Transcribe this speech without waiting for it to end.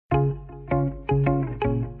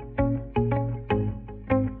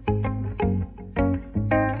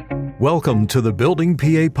Welcome to the Building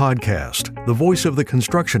PA Podcast, the voice of the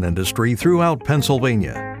construction industry throughout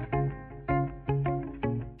Pennsylvania.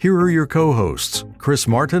 Here are your co-hosts, Chris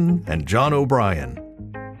Martin and John O'Brien.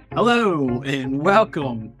 Hello, and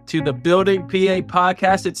welcome to the Building PA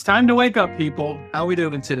Podcast. It's time to wake up, people. How are we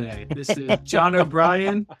doing today? This is John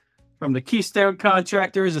O'Brien from the Keystone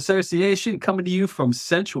Contractors Association, coming to you from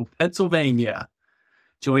Central Pennsylvania.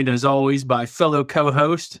 Joined as always by fellow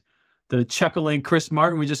co-host, the chuckling Chris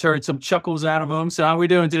Martin. We just heard some chuckles out of him. So how are we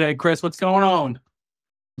doing today, Chris? What's going on?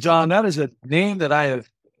 John, that is a name that I have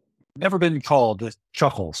never been called,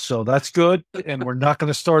 Chuckles. So that's good. And we're not going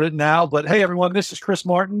to start it now. But hey, everyone, this is Chris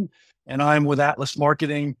Martin, and I'm with Atlas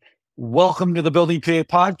Marketing. Welcome to the Building PA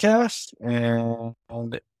Podcast.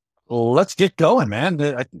 And let's get going,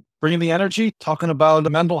 man. Bringing the energy, talking about the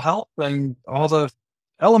mental health and all the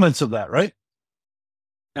elements of that, right?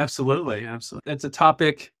 Absolutely. Absolutely. It's a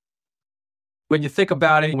topic. When you think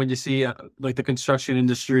about it, when you see like the construction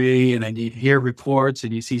industry and then you hear reports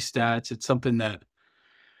and you see stats, it's something that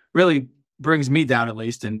really brings me down, at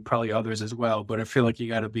least, and probably others as well. But I feel like you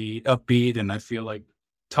got to be upbeat, and I feel like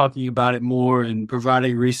talking about it more and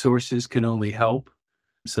providing resources can only help.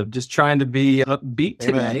 So just trying to be upbeat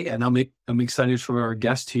today, and I'm excited for our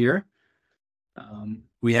guest here.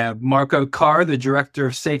 We have Marco Carr, the Director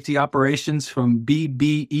of Safety Operations from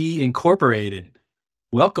BBE Incorporated.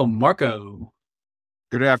 Welcome, Marco.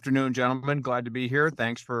 Good afternoon, gentlemen. Glad to be here.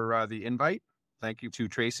 Thanks for the invite. Thank you to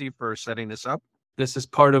Tracy for setting this up. This is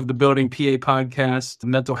part of the Building PA Podcast,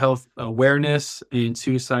 mental health awareness and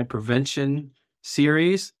suicide prevention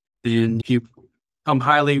series. And I'm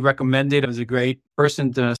highly recommended as a great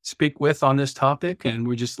person to speak with on this topic. And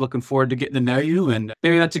we're just looking forward to getting to know you. And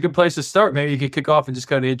maybe that's a good place to start. Maybe you could kick off and just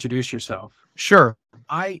kind of introduce yourself. Sure.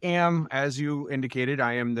 I am, as you indicated,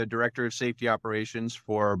 I am the Director of Safety Operations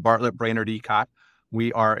for Bartlett Brainerd ECOT.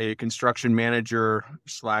 We are a construction manager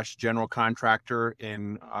 / general contractor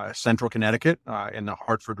in central Connecticut, in the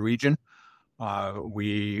Hartford region.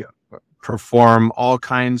 We perform all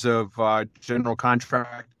kinds of general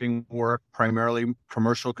contracting work, primarily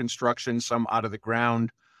commercial construction, some out of the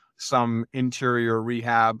ground, some interior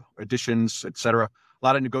rehab, additions, etc. A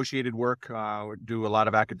lot of negotiated work, do a lot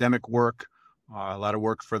of academic work, a lot of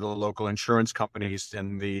work for the local insurance companies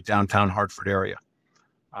in the downtown Hartford area.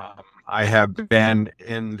 I have been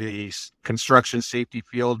in the construction safety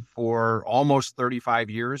field for almost 35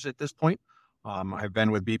 years at this point. I've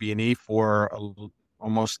been with BB&E for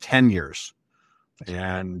almost 10 years.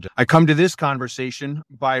 And I come to this conversation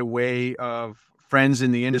by way of friends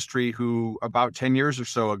in the industry who about 10 years or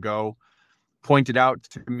so ago pointed out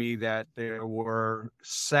to me that there were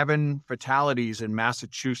 7 fatalities in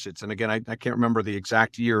Massachusetts. And again, I can't remember the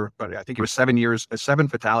exact year, but I think it was 7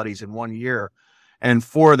 fatalities in 1 year. And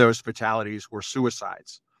 4 of those fatalities were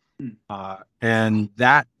suicides. And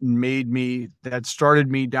that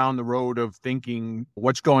started me down the road of thinking,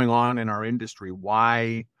 what's going on in our industry?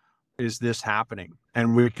 Why is this happening?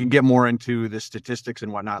 And we can get more into the statistics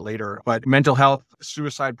and whatnot later. But mental health,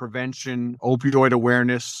 suicide prevention, opioid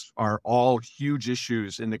awareness are all huge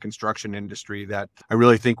issues in the construction industry that I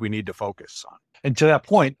really think we need to focus on. And to that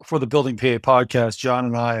point, for the Building PA Podcast, John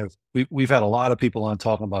and I we've had a lot of people on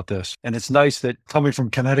talking about this. And it's nice that coming from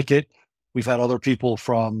Connecticut, we've had other people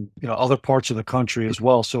from other parts of the country as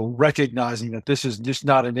well. So recognizing that this is just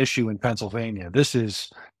not an issue in Pennsylvania. This is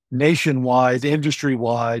nationwide,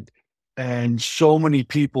 industry-wide, and so many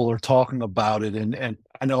people are talking about it. And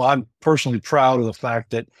I know I'm personally proud of the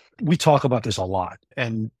fact that we talk about this a lot,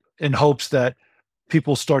 and in hopes that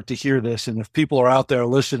people start to hear this. And if people are out there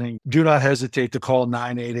listening, do not hesitate to call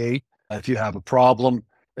 988 if you have a problem.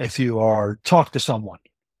 If you talk to someone,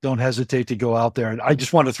 don't hesitate to go out there. And I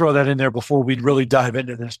just want to throw that in there before we really dive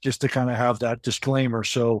into this, just to kind of have that disclaimer.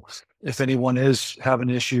 So if anyone is having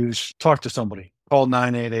issues, talk to somebody, call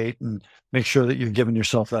 988 and make sure that you're giving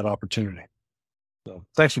yourself that opportunity. So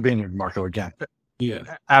thanks for being here, Marco, again.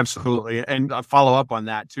 Yeah, absolutely. And a follow up on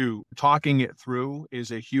that too. Talking it through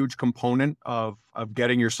is a huge component of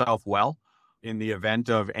getting yourself well. In the event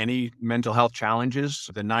of any mental health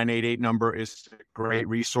challenges, the 988 number is a great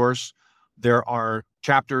resource. There are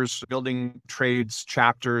chapters, building trades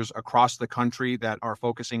chapters across the country that are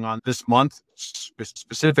focusing on this month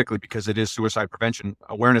specifically because it is Suicide Prevention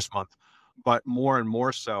Awareness Month. But more and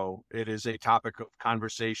more so, it is a topic of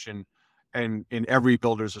conversation and in every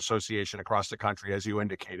builders association across the country, as you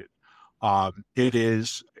indicated.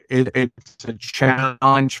 It's a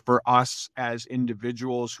challenge for us as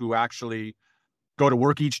individuals who actually go to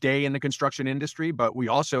work each day in the construction industry, but we've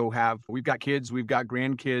got kids, we've got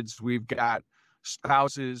grandkids, we've got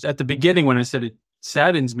spouses. At the beginning, when I said it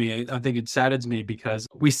saddens me. I think it saddens me because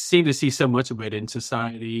we seem to see so much of it in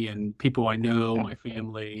society and people I know, my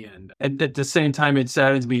family. And at the same time, it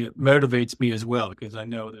saddens me, it motivates me as well, because I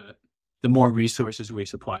know that the more resources we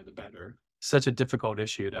supply, the better. Such a difficult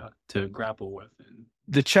issue to grapple with. And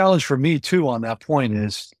the challenge for me too on that point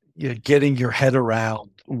is getting your head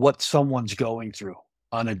around what someone's going through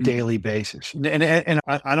on a daily basis. And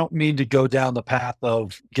I don't mean to go down the path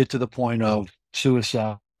of get to the point of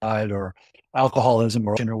suicide or alcoholism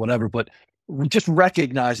or whatever, but just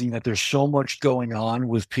recognizing that there's so much going on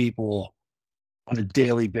with people on a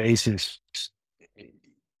daily basis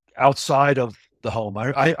outside of the home.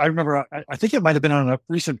 I remember, I think it might have been on a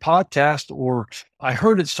recent podcast, or I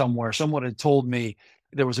heard it somewhere. Someone had told me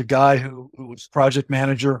there was a guy who was project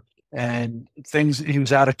manager, and he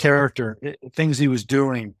was out of character, things he was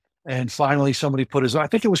doing. And finally somebody put I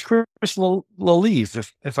think it was Chris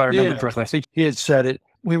Lalive, if I remember correctly. I think he had said it.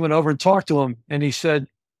 We went over and talked to him, and he said,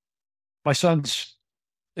 my son's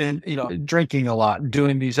drinking a lot,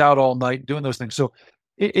 doing these out all night, doing those things. So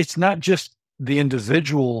it's not just the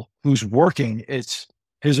individual who's working, it's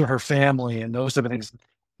his or her family and those type of things.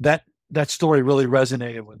 That story really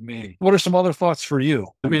resonated with me. What are some other thoughts for you?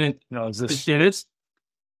 I mean, it's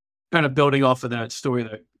kind of building off of that story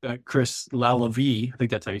that Chris Lalive, I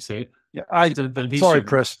think that's how you say it. Yeah, sorry,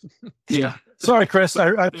 Chris. Yeah. Sorry, Chris.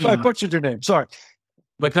 I butchered your name. Sorry.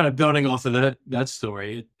 But kind of building off of that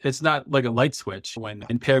story, it's not like a light switch when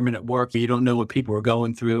impairment at work, you don't know what people are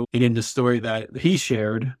going through. And in the story that he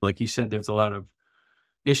shared, like you said, there's a lot of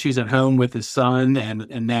issues at home with his son,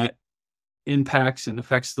 and that impacts and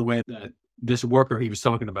affects the way that this worker he was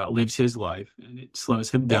talking about lives his life, and it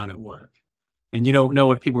slows him down at work. And you don't know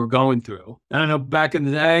what people are going through. I don't know, back in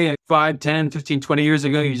the day, 5, 10, 15, 20 years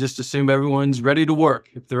ago, you just assume everyone's ready to work.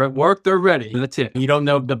 If they're at work, they're ready. And that's it. You don't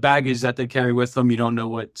know the baggage that they carry with them. You don't know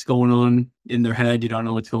what's going on in their head. You don't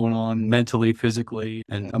know what's going on mentally, physically,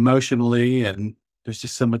 and emotionally. And there's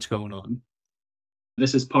just so much going on.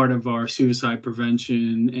 This is part of our Suicide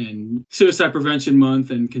Prevention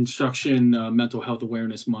Month and Construction Mental Health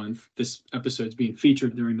Awareness Month. This episode is being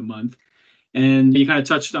featured during the month. And you kind of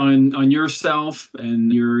touched on yourself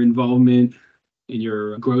and your involvement and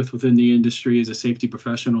your growth within the industry as a safety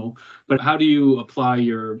professional. But how do you apply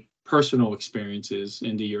your personal experiences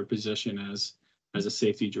into your position as a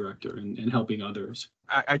safety director and helping others?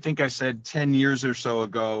 I think I said 10 years or so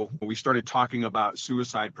ago, we started talking about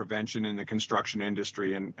suicide prevention in the construction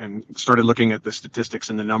industry and started looking at the statistics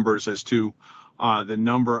and the numbers as to the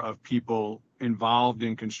number of people involved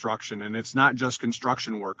in construction. And it's not just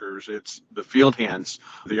construction workers, it's the field hands,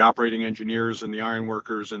 the operating engineers and the iron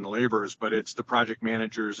workers and the laborers, but it's the project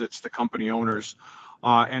managers, it's the company owners,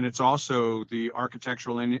 and it's also the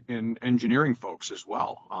architectural and engineering folks as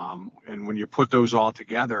well. And when you put those all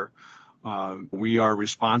together, we are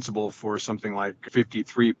responsible for something like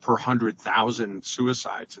 53 per 100,000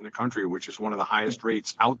 suicides in the country, which is one of the highest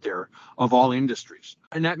rates out there of all industries.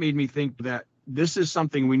 And that made me think that this is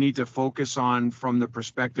something we need to focus on from the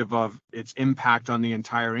perspective of its impact on the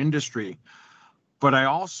entire industry. But I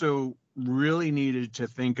also really needed to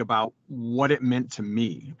think about what it meant to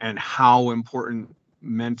me and how important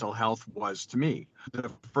mental health was to me.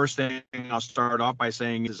 The first thing I'll start off by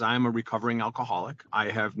saying is I'm a recovering alcoholic. I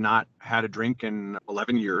have not had a drink in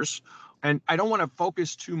 11 years. And I don't want to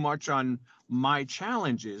focus too much on my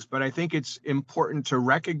challenges, but I think it's important to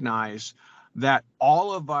recognize that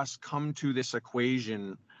all of us come to this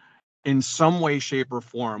equation in some way, shape, or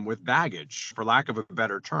form with baggage, for lack of a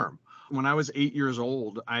better term. When I was 8 years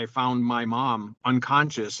old, I found my mom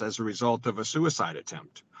unconscious as a result of a suicide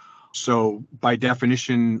attempt. So by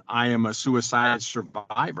definition, I am a suicide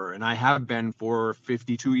survivor, and I have been for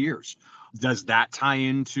 52 years. Does that tie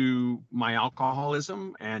into my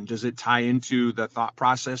alcoholism? And does it tie into the thought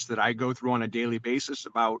process that I go through on a daily basis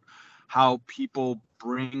about how people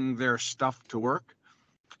bring their stuff to work?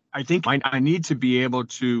 I think I need to be able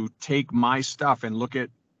to take my stuff and look at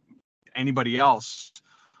anybody else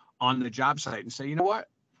on the job site and say, you know what?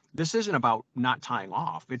 This isn't about not tying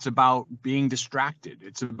off. It's about being distracted.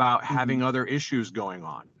 It's about having other issues going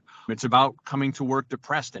on. It's about coming to work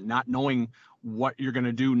depressed and not knowing what you're going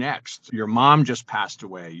to do next. Your mom just passed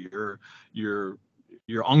away. Your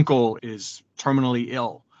uncle is terminally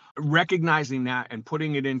ill. Recognizing that and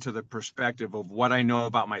putting it into the perspective of what I know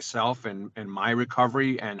about myself and my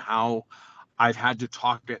recovery and how I've had to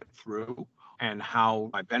talk it through and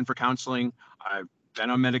how I've been for counseling, I've been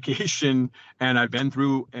on medication, and I've been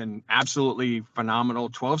through an absolutely phenomenal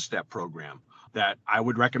 12-step program that I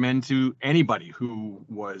would recommend to anybody who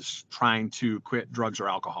was trying to quit drugs or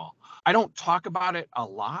alcohol. I don't talk about it a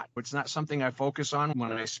lot. It's not something I focus on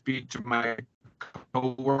when I speak to my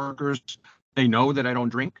coworkers, they know that I don't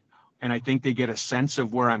drink, and I think they get a sense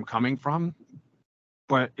of where I'm coming from,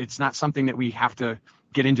 but it's not something that we have to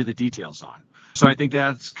get into the details on. So I think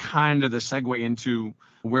that's kind of the segue into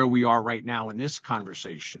where we are right now in this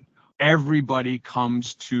conversation. Everybody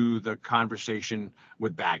comes to the conversation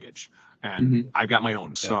with baggage, and I've got my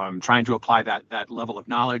own. So I'm trying to apply that level of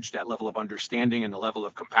knowledge, that level of understanding, and the level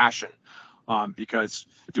of compassion, because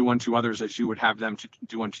do unto others as you would have them to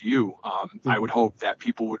do unto you. I would hope that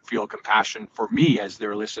people would feel compassion for me as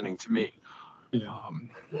they're listening to me.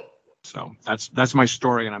 So that's my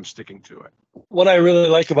story, and I'm sticking to it. What I really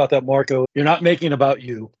like about that, Marco, you're not making it about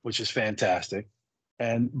you, which is fantastic.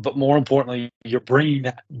 But more importantly, you're bringing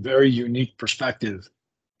that very unique perspective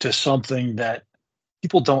to something that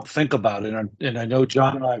people don't think about. And I know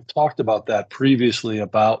John and I have talked about that previously,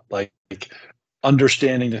 about like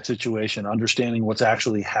understanding the situation, understanding what's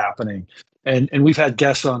actually happening. And we've had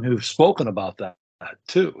guests on who've spoken about that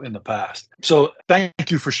too in the past. So thank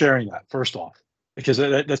you for sharing that, first off, because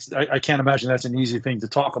I can't imagine that's an easy thing to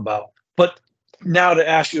talk about. But now to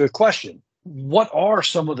ask you a question, what are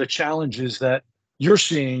some of the challenges that you're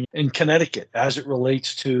seeing in Connecticut as it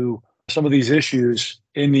relates to some of these issues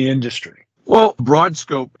in the industry? Well, broad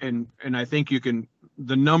scope, and I think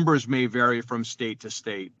the numbers may vary from state to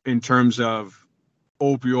state in terms of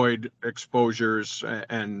opioid exposures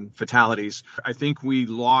and fatalities. I think we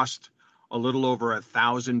lost a little over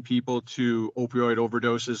 1,000 people to opioid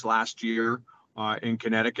overdoses last year in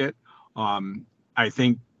Connecticut. I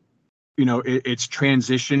think, it's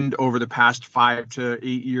transitioned over the past 5 to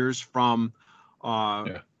 8 years from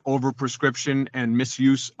overprescription and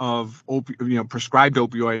misuse of prescribed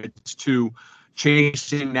opioids to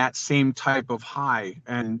chasing that same type of high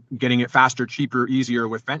and getting it faster, cheaper, easier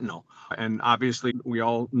with fentanyl. And obviously, we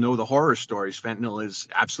all know the horror stories. Fentanyl is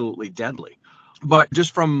absolutely deadly. But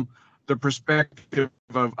just from the perspective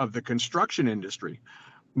of the construction industry,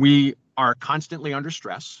 we are constantly under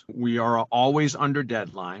stress. We are always under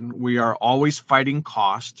deadline. We are always fighting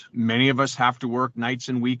cost. Many of us have to work nights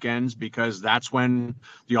and weekends because that's when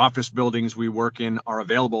the office buildings we work in are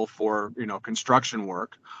available for, construction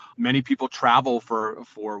work. Many people travel for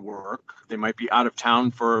work. They might be out of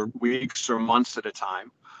town for weeks or months at a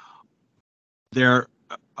time. There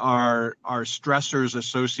are stressors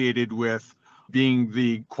associated with being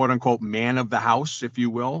the quote unquote man of the house, if you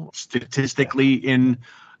will. Statistically, in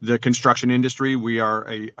the construction industry, we are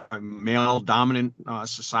a male dominant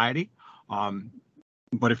society.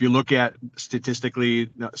 But if you look at statistically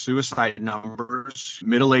suicide numbers,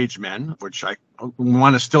 middle-aged men, which I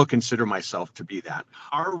want to still consider myself to be that,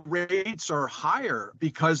 our rates are higher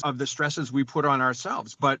because of the stresses we put on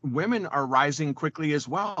ourselves. But women are rising quickly as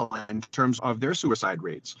well in terms of their suicide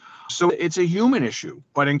rates. So it's a human issue.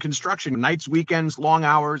 But in construction, nights, weekends, long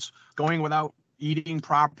hours, going without eating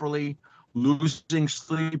properly, losing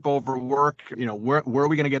sleep over work, where are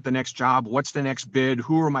we going to get the next job? What's the next bid?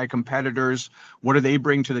 Who are my competitors? What do they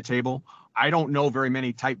bring to the table? I don't know very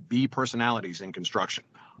many type B personalities in construction.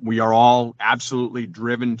 We are all absolutely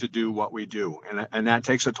driven to do what we do, and that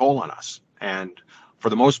takes a toll on us. And for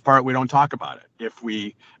the most part, we don't talk about it. If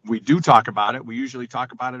we do talk about it, we usually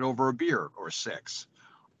talk about it over a beer or 6,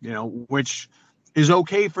 which is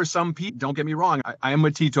okay for some people. Don't get me wrong. I am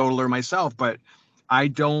a teetotaler myself, but I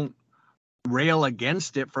don't rail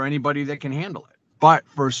against it for anybody that can handle it. But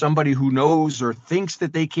for somebody who knows or thinks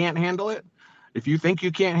that they can't handle it, if you think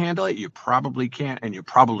you can't handle it, you probably can't, and you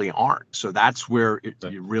probably aren't. So that's where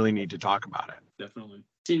you really need to talk about it. Definitely.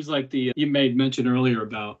 Seems like you made mention earlier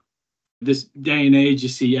about this day and age, you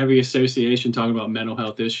see every association talking about mental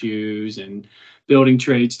health issues and building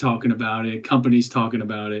trades talking about it, companies talking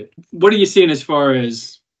about it. What are you seeing as far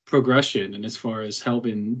as progression and as far as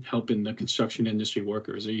helping the construction industry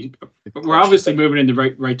workers? We're obviously moving in the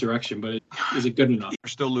right direction, but is it good enough? We're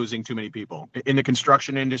still losing too many people. In the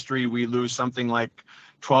construction industry, we lose something like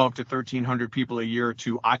 12 to 1,300 people a year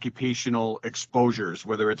to occupational exposures,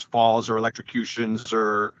 whether it's falls or electrocutions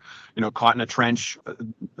or, caught in a trench,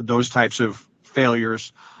 those types of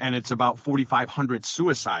failures. And it's about 4,500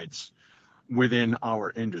 suicides within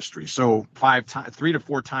our industry. So 3 to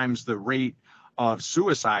 4 times the rate of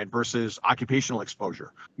suicide versus occupational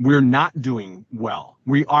exposure. We're not doing well.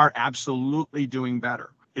 We are absolutely doing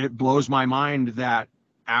better. It blows my mind that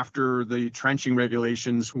after the trenching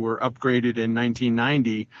regulations were upgraded in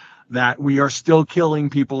 1990, that we are still killing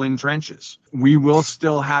people in trenches. We will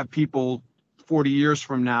still have people 40 years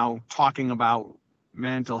from now talking about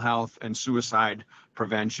mental health and suicide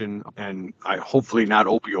prevention, and hopefully not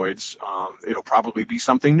opioids. It'll probably be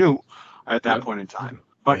something new at that point in time.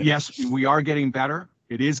 But yes, we are getting better.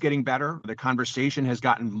 It is getting better. The conversation has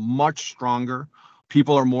gotten much stronger.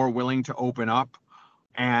 People are more willing to open up.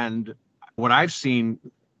 And what I've seen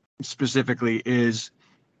specifically is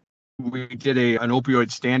we did an opioid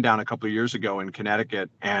stand down a couple of years ago in Connecticut,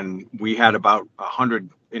 and we had about 100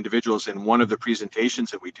 individuals in one of the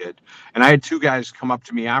presentations that we did. And I had two guys come up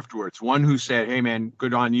to me afterwards. One who said, "Hey man,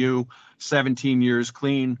 good on you, 17 years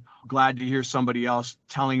clean. Glad to hear somebody else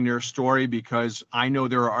telling their story, because I know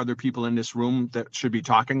there are other people in this room that should be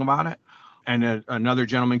talking about it." And another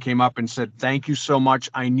gentleman came up and said, "Thank you so much.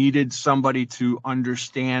 I needed somebody to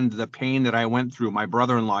understand the pain that I went through. My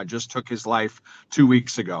brother-in-law just took his life 2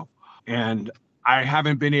 weeks ago, and I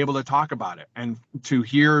haven't been able to talk about it." And to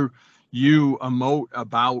hear you emote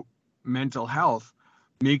about mental health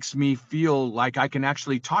makes me feel like I can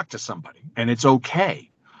actually talk to somebody, and it's okay.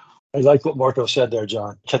 I like what Marco said there,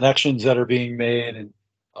 John. Connections that are being made, and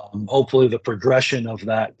hopefully the progression of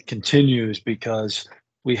that continues, because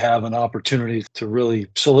we have an opportunity to really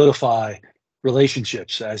solidify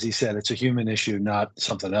relationships. As he said, it's a human issue, not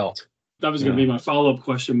something else. That was going to be my follow-up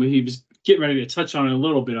question, but he was getting ready to touch on it a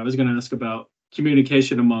little bit. I was going to ask about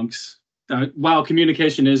communication amongst, while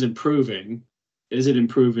communication is improving, is it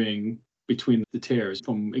improving between the tiers,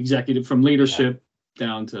 from leadership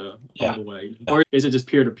down to all the way? Or is it just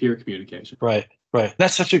peer-to-peer communication? Right.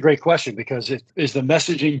 That's such a great question, because is the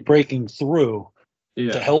messaging breaking through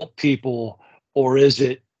to help people, or is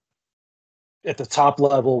it at the top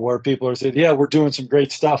level where people are saying, "Yeah, we're doing some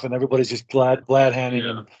great stuff," and everybody's just glad handing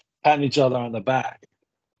and patting each other on the back?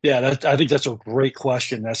 Yeah, I think that's a great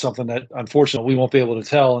question. That's something that, unfortunately, we won't be able to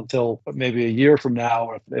tell until maybe a year from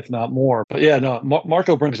now, if not more. But yeah, no,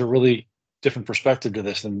 Marco brings a really different perspective to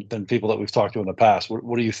this than people that we've talked to in the past.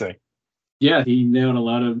 What do you think? Yeah, he nailed a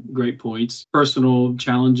lot of great points. Personal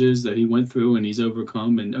challenges that he went through and he's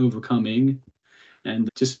overcome and overcoming, and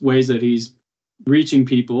just ways that he's reaching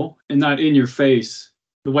people and not in your face.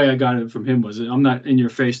 The way I got it from him was, I'm not in your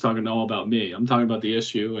face talking all about me. I'm talking about the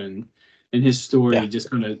issue, and his story just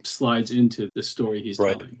kind of slides into the story he's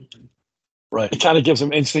telling. Right. It kind of gives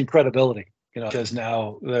him instant credibility, because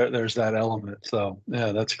now there's that element. So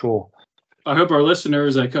yeah, that's cool. I hope our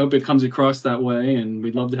listeners, I hope it comes across that way, and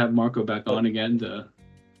we'd love to have Marco back on again to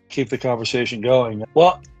keep the conversation going.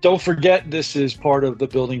 Well, don't forget, this is part of the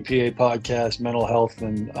Building PA Podcast Mental Health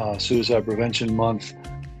and Suicide Prevention Month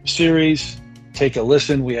series. Take a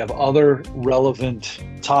listen. We have other relevant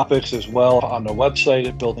topics as well on the website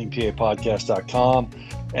at buildingpapodcast.com.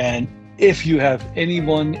 And if you have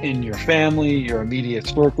anyone in your family, your immediate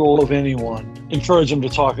circle of anyone, encourage them to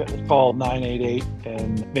call 988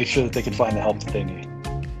 and make sure that they can find the help that they need.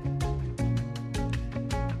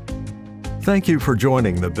 Thank you for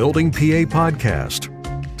joining the Building PA Podcast.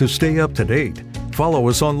 To stay up to date, follow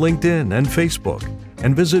us on LinkedIn and Facebook,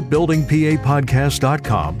 and visit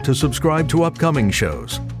buildingpapodcast.com to subscribe to upcoming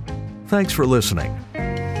shows. Thanks for listening.